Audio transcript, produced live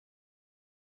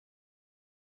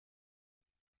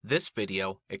This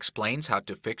video explains how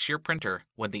to fix your printer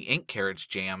when the ink carriage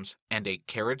jams and a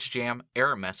carriage jam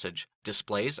error message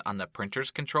displays on the printer's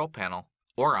control panel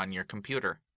or on your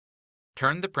computer.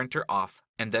 Turn the printer off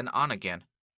and then on again.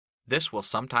 This will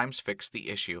sometimes fix the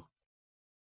issue.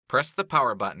 Press the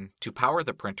power button to power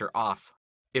the printer off.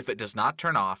 If it does not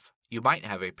turn off, you might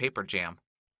have a paper jam.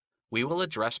 We will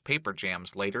address paper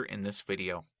jams later in this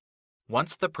video.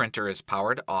 Once the printer is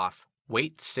powered off,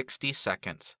 wait 60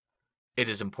 seconds. It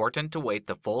is important to wait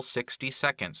the full 60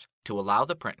 seconds to allow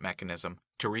the print mechanism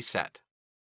to reset.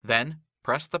 Then,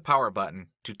 press the power button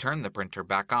to turn the printer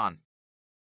back on.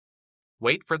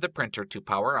 Wait for the printer to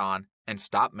power on and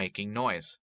stop making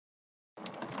noise.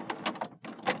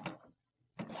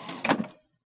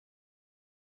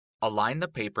 Align the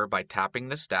paper by tapping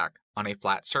the stack on a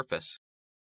flat surface.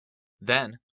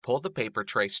 Then, pull the paper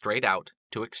tray straight out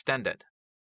to extend it.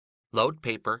 Load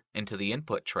paper into the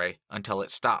input tray until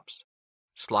it stops.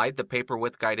 Slide the paper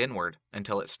width guide inward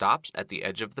until it stops at the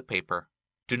edge of the paper.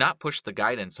 Do not push the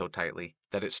guide in so tightly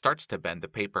that it starts to bend the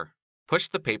paper. Push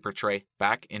the paper tray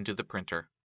back into the printer.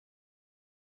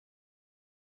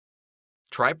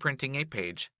 Try printing a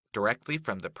page directly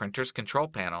from the printer's control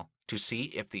panel to see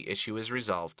if the issue is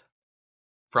resolved.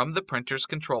 From the printer's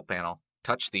control panel,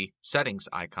 touch the Settings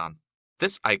icon.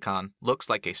 This icon looks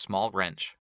like a small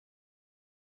wrench.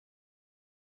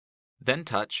 Then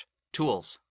touch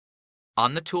Tools.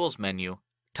 On the Tools menu,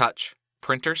 touch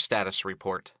Printer Status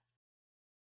Report.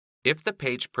 If the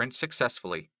page prints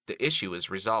successfully, the issue is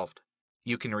resolved.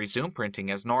 You can resume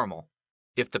printing as normal.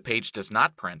 If the page does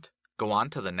not print, go on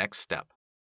to the next step.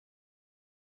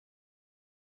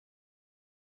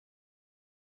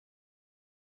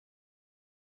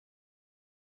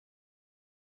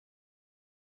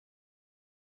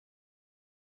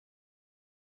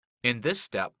 In this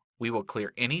step, we will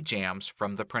clear any jams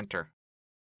from the printer.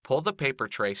 Pull the paper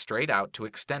tray straight out to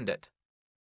extend it.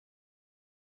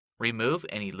 Remove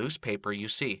any loose paper you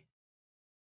see.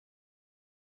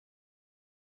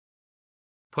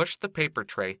 Push the paper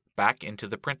tray back into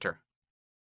the printer.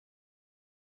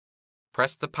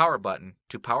 Press the power button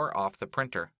to power off the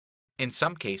printer. In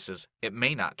some cases, it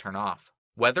may not turn off.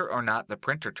 Whether or not the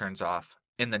printer turns off,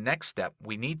 in the next step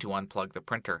we need to unplug the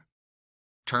printer.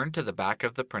 Turn to the back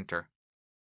of the printer.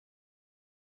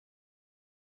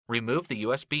 Remove the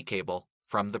USB cable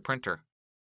from the printer.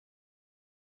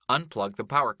 Unplug the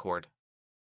power cord.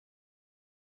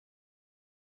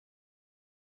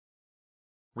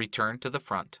 Return to the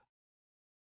front.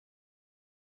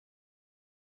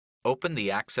 Open the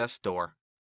access door.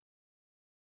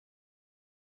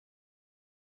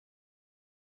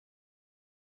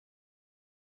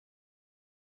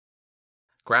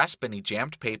 Grasp any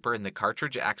jammed paper in the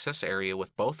cartridge access area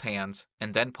with both hands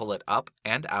and then pull it up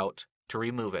and out to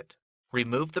remove it.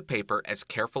 Remove the paper as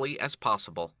carefully as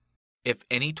possible. If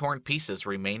any torn pieces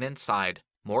remain inside,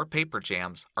 more paper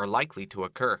jams are likely to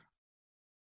occur.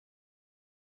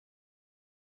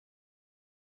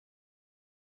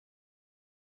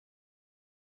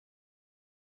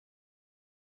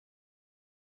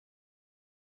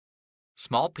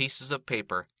 Small pieces of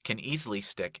paper can easily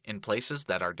stick in places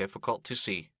that are difficult to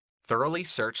see. Thoroughly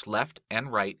search left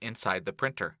and right inside the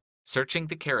printer. Searching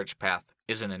the carriage path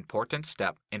is an important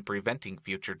step in preventing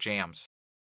future jams.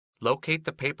 Locate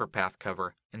the paper path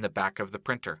cover in the back of the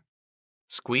printer.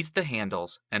 Squeeze the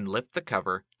handles and lift the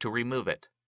cover to remove it.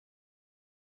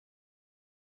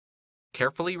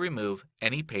 Carefully remove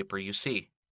any paper you see.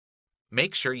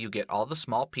 Make sure you get all the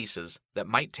small pieces that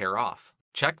might tear off.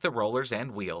 Check the rollers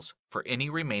and wheels for any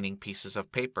remaining pieces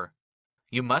of paper.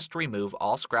 You must remove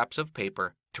all scraps of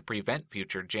paper to prevent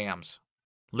future jams.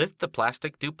 Lift the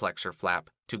plastic duplexer flap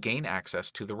to gain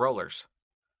access to the rollers.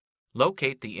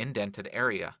 Locate the indented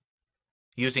area.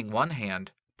 Using one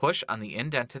hand, push on the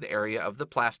indented area of the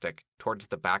plastic towards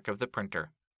the back of the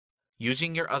printer.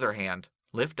 Using your other hand,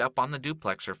 lift up on the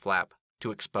duplexer flap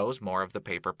to expose more of the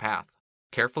paper path.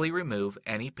 Carefully remove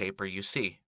any paper you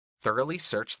see. Thoroughly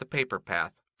search the paper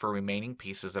path for remaining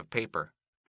pieces of paper.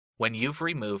 When you've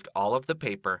removed all of the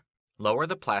paper, lower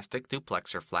the plastic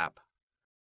duplexer flap.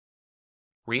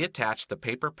 Reattach the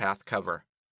paper path cover.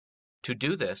 To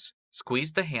do this,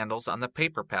 squeeze the handles on the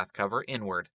paper path cover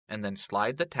inward and then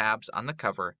slide the tabs on the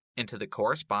cover into the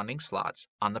corresponding slots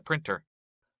on the printer.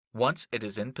 Once it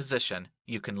is in position,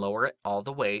 you can lower it all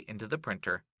the way into the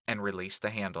printer and release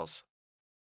the handles.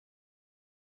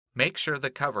 Make sure the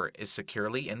cover is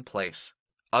securely in place,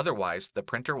 otherwise the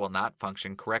printer will not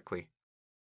function correctly.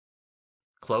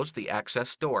 Close the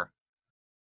access door.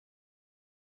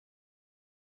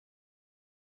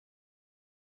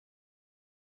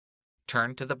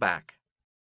 Turn to the back.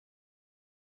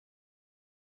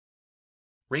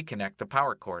 Reconnect the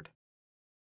power cord.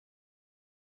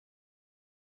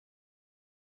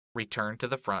 Return to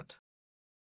the front.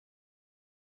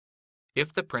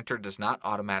 If the printer does not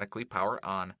automatically power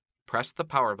on, press the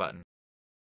power button.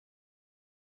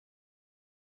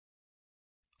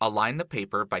 Align the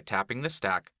paper by tapping the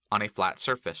stack on a flat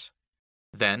surface.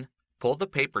 Then, pull the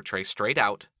paper tray straight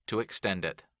out to extend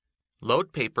it.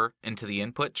 Load paper into the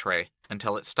input tray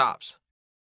until it stops.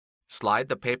 Slide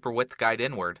the paper width guide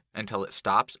inward until it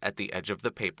stops at the edge of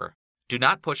the paper. Do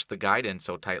not push the guide in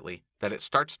so tightly that it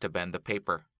starts to bend the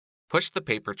paper. Push the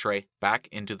paper tray back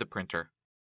into the printer.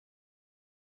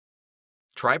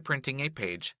 Try printing a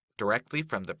page directly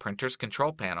from the printer's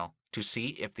control panel to see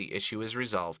if the issue is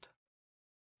resolved.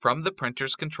 From the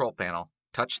printer's control panel,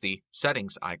 touch the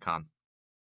Settings icon.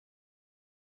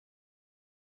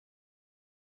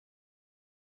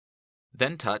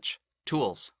 Then touch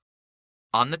Tools.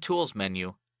 On the Tools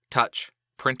menu, touch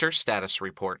Printer Status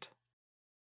Report.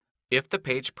 If the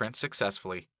page prints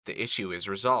successfully, the issue is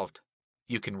resolved.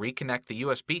 You can reconnect the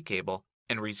USB cable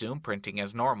and resume printing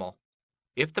as normal.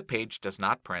 If the page does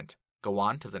not print, go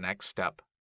on to the next step.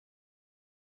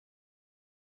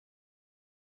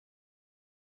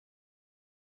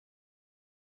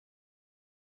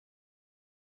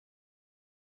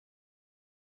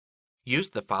 Use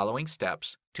the following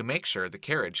steps to make sure the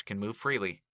carriage can move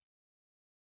freely.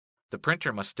 The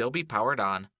printer must still be powered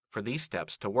on for these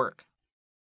steps to work.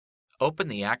 Open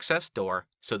the access door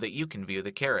so that you can view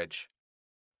the carriage.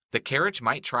 The carriage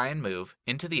might try and move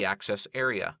into the access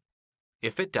area.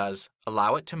 If it does,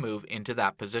 allow it to move into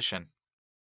that position.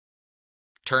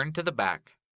 Turn to the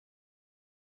back.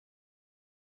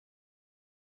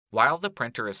 While the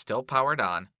printer is still powered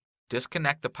on,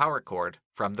 disconnect the power cord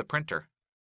from the printer.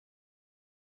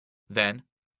 Then,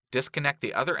 disconnect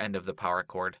the other end of the power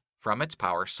cord from its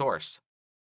power source.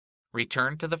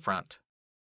 Return to the front.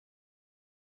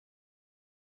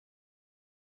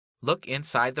 Look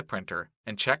inside the printer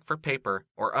and check for paper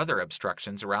or other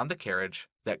obstructions around the carriage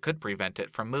that could prevent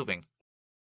it from moving.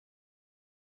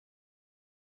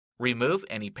 Remove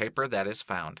any paper that is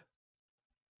found.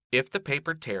 If the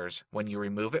paper tears when you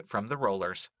remove it from the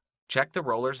rollers, check the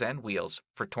rollers and wheels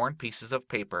for torn pieces of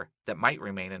paper that might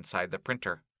remain inside the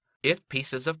printer. If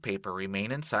pieces of paper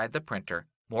remain inside the printer,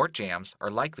 more jams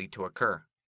are likely to occur.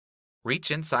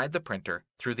 Reach inside the printer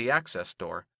through the access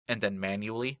door and then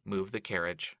manually move the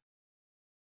carriage.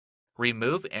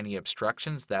 Remove any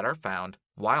obstructions that are found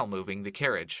while moving the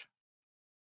carriage.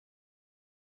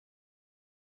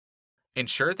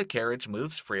 Ensure the carriage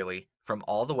moves freely from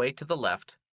all the way to the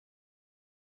left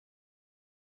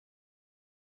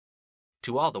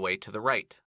to all the way to the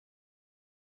right.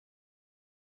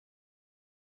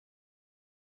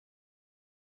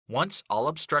 Once all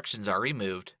obstructions are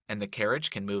removed and the carriage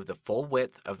can move the full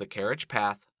width of the carriage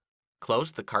path,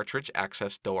 close the cartridge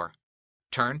access door.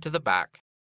 Turn to the back.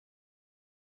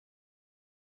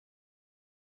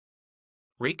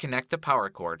 Reconnect the power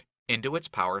cord into its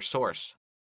power source.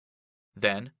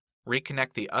 Then,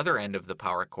 reconnect the other end of the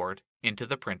power cord into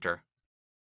the printer.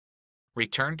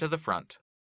 Return to the front.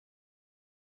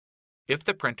 If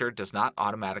the printer does not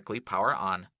automatically power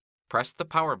on, press the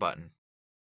power button.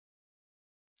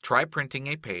 Try printing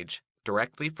a page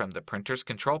directly from the printer's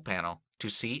control panel to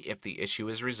see if the issue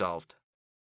is resolved.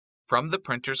 From the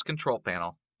printer's control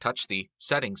panel, touch the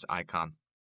Settings icon.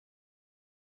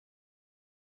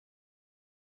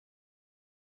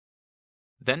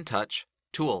 Then touch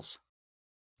Tools.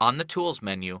 On the Tools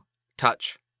menu,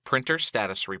 touch Printer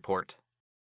Status Report.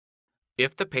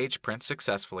 If the page prints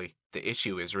successfully, the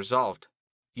issue is resolved.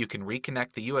 You can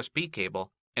reconnect the USB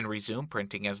cable and resume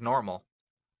printing as normal.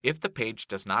 If the page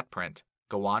does not print,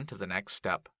 go on to the next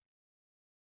step.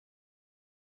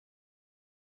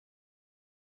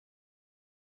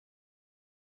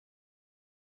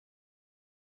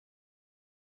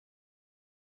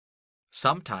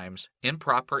 Sometimes,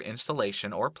 improper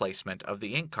installation or placement of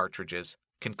the ink cartridges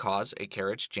can cause a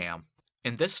carriage jam.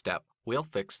 In this step, we'll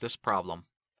fix this problem.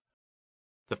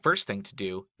 The first thing to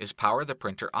do is power the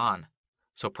printer on,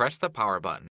 so press the power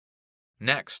button.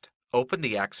 Next, open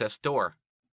the access door.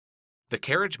 The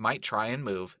carriage might try and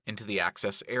move into the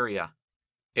access area.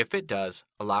 If it does,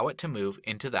 allow it to move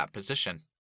into that position.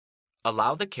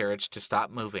 Allow the carriage to stop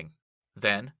moving.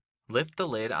 Then, lift the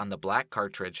lid on the black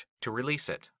cartridge to release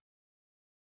it.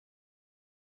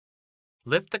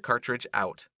 Lift the cartridge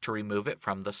out to remove it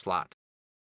from the slot.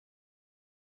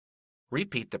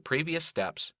 Repeat the previous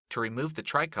steps to remove the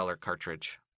tricolor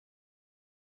cartridge.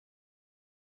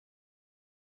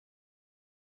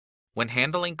 When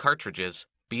handling cartridges,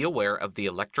 be aware of the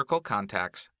electrical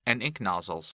contacts and ink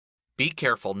nozzles. Be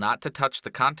careful not to touch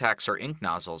the contacts or ink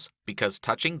nozzles because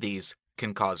touching these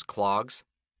can cause clogs,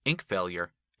 ink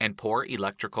failure, and poor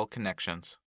electrical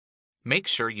connections. Make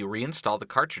sure you reinstall the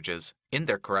cartridges in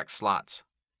their correct slots,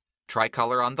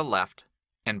 tricolor on the left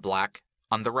and black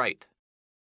on the right.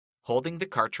 Holding the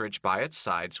cartridge by its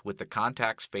sides with the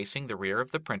contacts facing the rear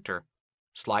of the printer,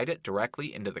 slide it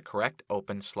directly into the correct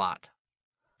open slot.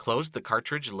 Close the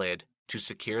cartridge lid to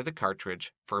secure the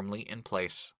cartridge firmly in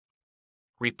place.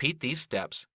 Repeat these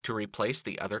steps to replace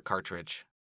the other cartridge.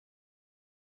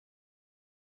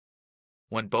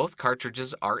 When both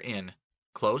cartridges are in,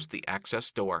 close the access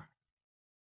door.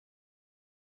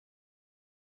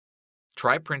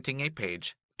 Try printing a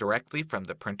page directly from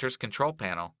the printer's control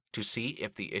panel to see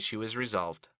if the issue is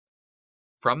resolved.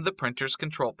 From the printer's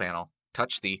control panel,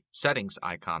 touch the Settings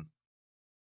icon.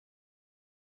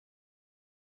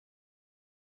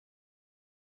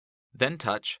 Then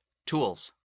touch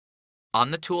Tools.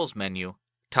 On the Tools menu,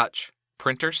 touch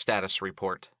Printer Status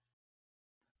Report.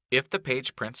 If the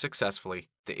page prints successfully,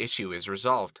 the issue is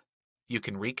resolved. You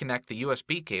can reconnect the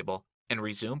USB cable and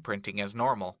resume printing as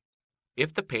normal.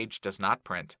 If the page does not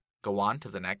print, go on to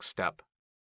the next step.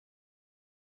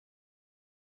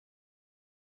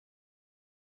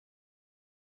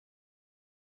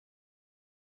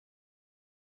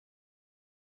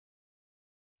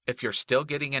 If you're still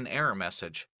getting an error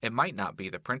message, it might not be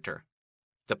the printer.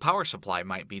 The power supply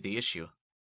might be the issue.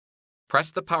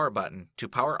 Press the power button to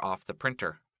power off the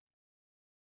printer.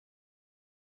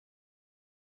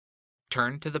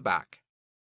 Turn to the back.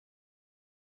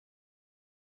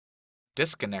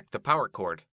 Disconnect the power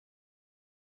cord.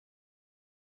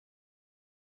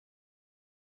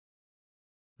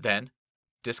 Then,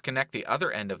 disconnect the other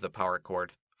end of the power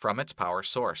cord from its power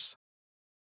source.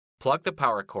 Plug the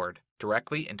power cord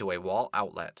directly into a wall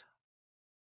outlet.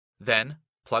 Then,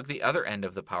 plug the other end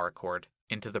of the power cord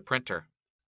into the printer.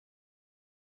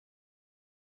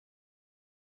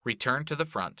 Return to the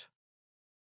front.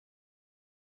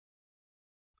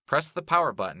 Press the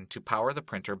power button to power the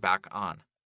printer back on.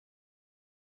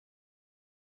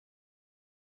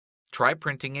 Try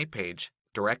printing a page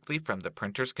directly from the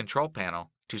printer's control panel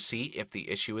to see if the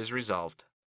issue is resolved.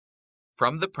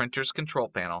 From the printer's control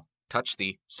panel, touch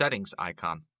the Settings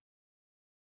icon.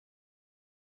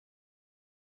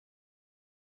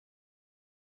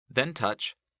 Then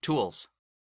touch Tools.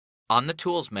 On the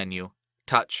Tools menu,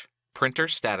 touch Printer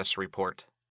Status Report.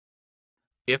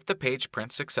 If the page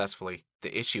prints successfully,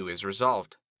 the issue is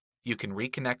resolved. You can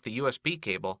reconnect the USB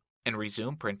cable and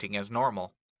resume printing as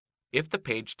normal. If the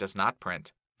page does not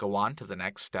print, go on to the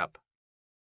next step.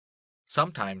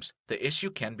 Sometimes the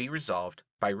issue can be resolved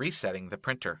by resetting the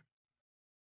printer.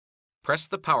 Press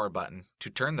the power button to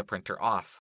turn the printer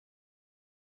off.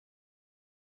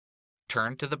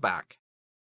 Turn to the back.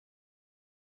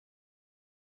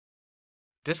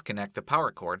 Disconnect the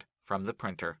power cord from the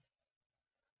printer.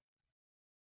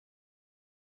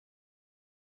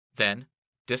 Then,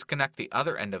 disconnect the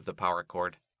other end of the power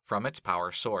cord from its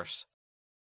power source.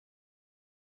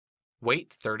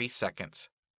 Wait 30 seconds.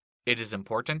 It is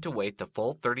important to wait the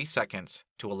full 30 seconds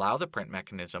to allow the print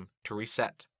mechanism to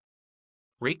reset.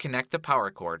 Reconnect the power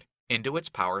cord into its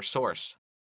power source.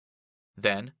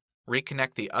 Then,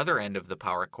 reconnect the other end of the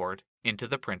power cord into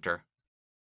the printer.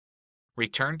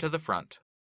 Return to the front.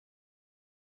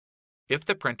 If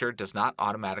the printer does not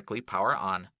automatically power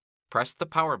on, press the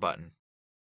power button.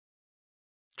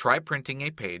 Try printing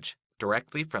a page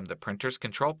directly from the printer's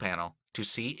control panel to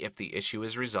see if the issue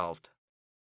is resolved.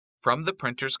 From the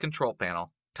printer's control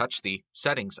panel, touch the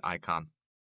Settings icon.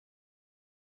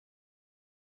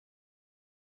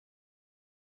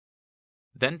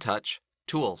 Then touch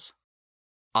Tools.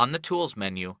 On the Tools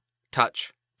menu,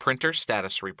 touch Printer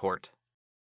Status Report.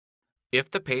 If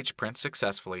the page prints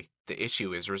successfully, the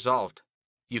issue is resolved.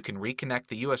 You can reconnect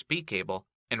the USB cable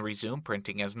and resume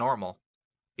printing as normal.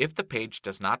 If the page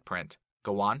does not print,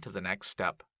 go on to the next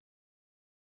step.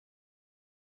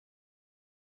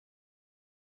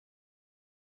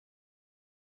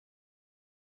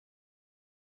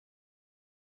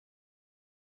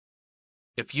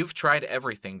 If you've tried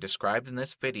everything described in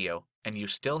this video and you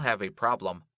still have a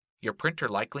problem, your printer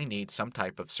likely needs some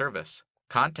type of service.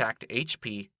 Contact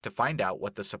HP to find out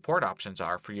what the support options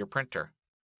are for your printer.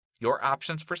 Your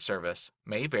options for service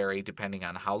may vary depending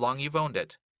on how long you've owned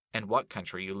it and what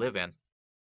country you live in.